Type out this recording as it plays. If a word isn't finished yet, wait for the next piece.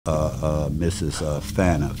Mrs.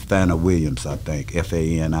 Fana Williams, I think,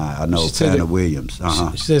 F-A-N-I. I know Fana Williams.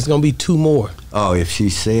 She said it's gonna be 2 more. Oh, if she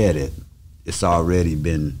said it, it's already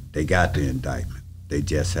been. They got the indictment. They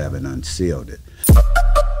just haven't unsealed it.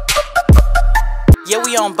 Yeah,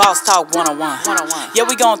 we on Boss Talk 101. Yeah,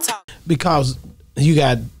 we gonna talk. Because you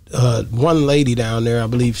got one lady down there, I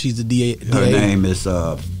believe she's the DA. Her name is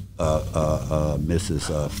Mrs.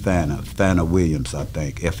 Fana Williams, I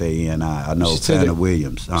think, F-A-N-I. I know Fana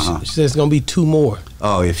Williams. She said it's gonna be 2 more.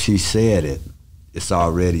 Oh, if she said it, it's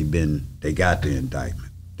already been. They got the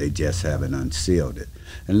indictment. They just haven't unsealed it.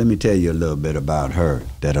 And let me tell you a little bit about her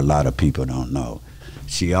that a lot of people don't know.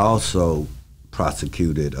 She also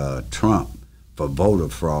prosecuted Trump for voter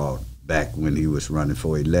fraud back when he was running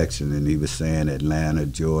for election, and he was saying Atlanta,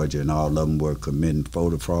 Georgia, and all of them were committing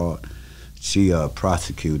voter fraud. She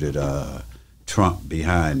prosecuted Trump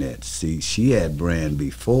behind that. See, she had brand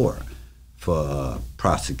before for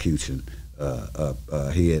prosecution.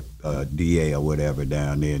 He had DA or whatever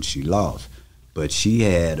down there, and she lost. But she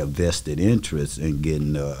had a vested interest in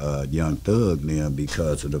getting a young thug there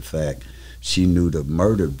because of the fact she knew the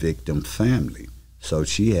murder victim family. So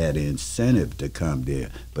she had an incentive to come there.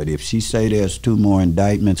 But if she say there's 2 more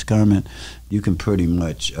indictments coming, you can pretty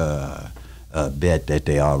much bet that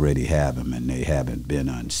they already have them and they haven't been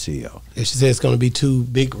unsealed. And she said it's going to be 2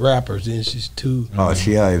 big rappers, and she's 2. Oh,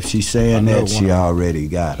 if she's saying that, she already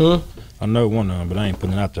got it. I know one of them, but I ain't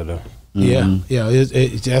putting it out there though. Yeah,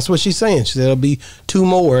 that's what she's saying. She said there'll be 2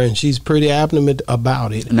 more, and she's pretty adamant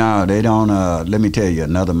about it. No, they don't. Let me tell you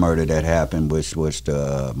another murder that happened, which was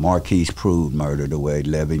the Marquise Prude murder, the way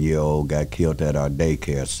 11-year-old got killed at our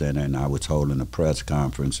daycare center, and I was holding a press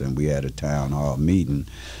conference, and we had a town hall meeting,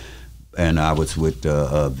 and I was with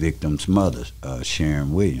the victim's mother,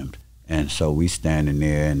 Sharon Williams. And so we standing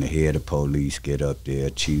there, and the head of police get up there,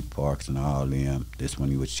 Chief Parks and all them. This when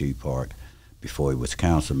he was Chief Parks, before he was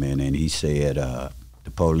councilman, and he said,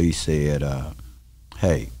 the police said,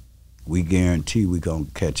 hey, we guarantee we're going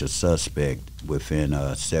to catch a suspect within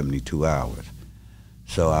 72 hours.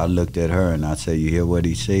 So I looked at her and I said, you hear what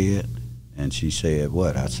he said? And she said,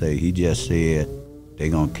 what? I said, he just said they're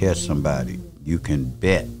going to catch somebody. You can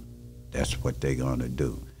bet that's what they're going to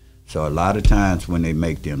do. So a lot of times when they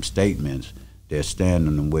make them statements, they're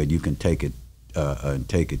standing them where you can take it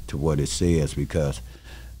to what it says, because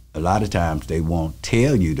a lot of times they won't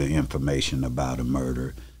tell you the information about a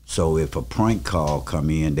murder. So if a prank call come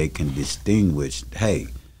in, they can distinguish, hey,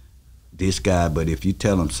 this guy, but if you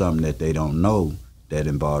tell them something that they don't know that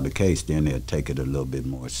involve the case, then they'll take it a little bit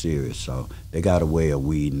more serious. So they got a way of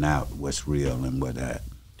weeding out what's real and what that.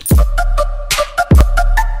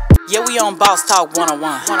 Yeah, we on Boss Talk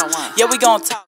 101. Yeah, we gonna talk.